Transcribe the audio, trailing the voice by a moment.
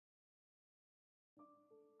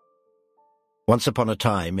Once upon a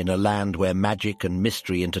time, in a land where magic and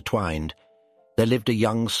mystery intertwined, there lived a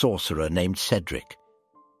young sorcerer named Cedric.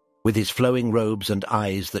 With his flowing robes and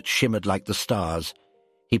eyes that shimmered like the stars,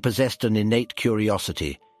 he possessed an innate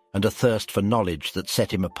curiosity and a thirst for knowledge that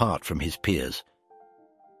set him apart from his peers.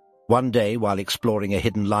 One day, while exploring a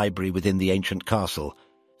hidden library within the ancient castle,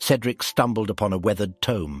 Cedric stumbled upon a weathered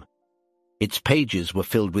tome. Its pages were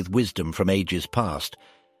filled with wisdom from ages past,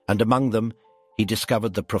 and among them he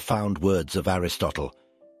discovered the profound words of Aristotle.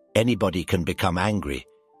 Anybody can become angry.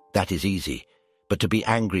 That is easy. But to be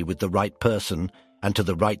angry with the right person, and to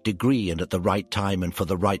the right degree, and at the right time, and for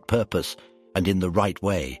the right purpose, and in the right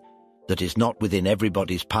way, that is not within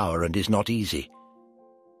everybody's power and is not easy.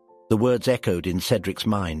 The words echoed in Cedric's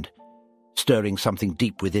mind, stirring something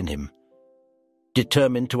deep within him.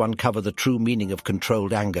 Determined to uncover the true meaning of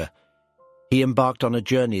controlled anger, he embarked on a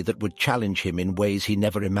journey that would challenge him in ways he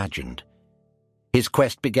never imagined. His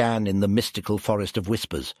quest began in the mystical Forest of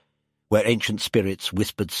Whispers, where ancient spirits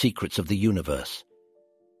whispered secrets of the universe.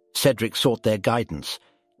 Cedric sought their guidance,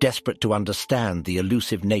 desperate to understand the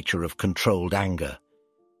elusive nature of controlled anger.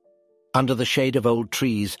 Under the shade of old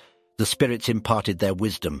trees, the spirits imparted their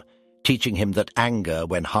wisdom, teaching him that anger,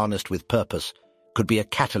 when harnessed with purpose, could be a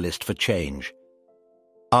catalyst for change.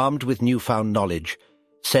 Armed with newfound knowledge,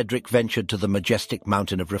 Cedric ventured to the majestic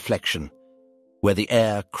mountain of reflection, where the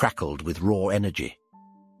air crackled with raw energy.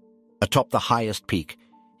 Atop the highest peak,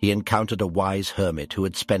 he encountered a wise hermit who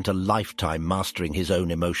had spent a lifetime mastering his own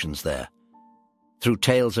emotions there. Through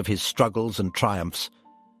tales of his struggles and triumphs,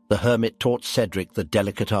 the hermit taught Cedric the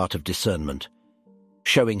delicate art of discernment,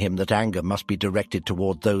 showing him that anger must be directed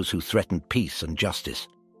toward those who threatened peace and justice.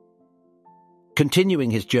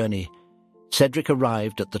 Continuing his journey, Cedric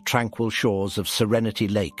arrived at the tranquil shores of Serenity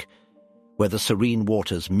Lake, where the serene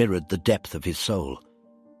waters mirrored the depth of his soul.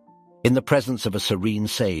 In the presence of a serene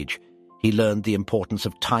sage, he learned the importance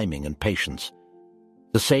of timing and patience.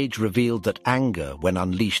 The sage revealed that anger, when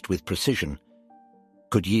unleashed with precision,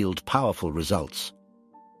 could yield powerful results.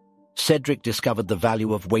 Cedric discovered the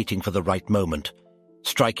value of waiting for the right moment,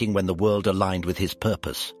 striking when the world aligned with his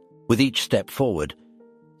purpose. With each step forward,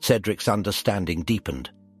 Cedric's understanding deepened.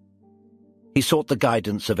 He sought the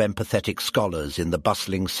guidance of empathetic scholars in the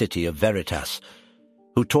bustling city of Veritas,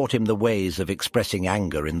 who taught him the ways of expressing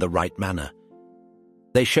anger in the right manner.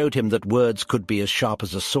 They showed him that words could be as sharp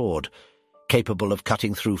as a sword, capable of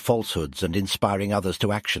cutting through falsehoods and inspiring others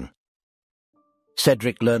to action.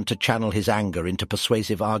 Cedric learned to channel his anger into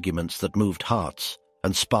persuasive arguments that moved hearts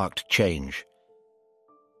and sparked change.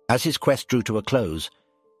 As his quest drew to a close,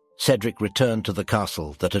 Cedric returned to the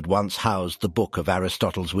castle that had once housed the book of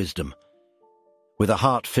Aristotle's wisdom. With a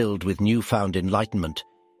heart filled with newfound enlightenment,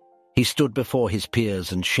 he stood before his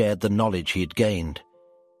peers and shared the knowledge he had gained.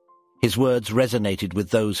 His words resonated with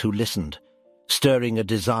those who listened, stirring a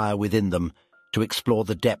desire within them to explore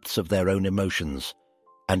the depths of their own emotions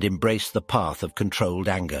and embrace the path of controlled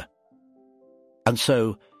anger. And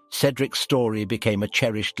so, Cedric's story became a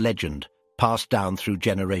cherished legend passed down through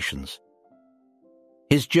generations.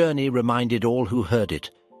 His journey reminded all who heard it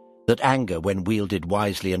that anger, when wielded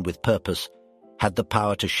wisely and with purpose, had the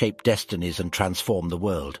power to shape destinies and transform the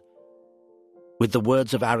world. With the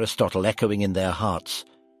words of Aristotle echoing in their hearts,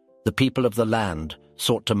 the people of the land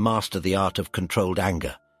sought to master the art of controlled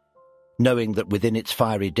anger, knowing that within its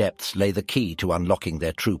fiery depths lay the key to unlocking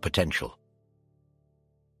their true potential.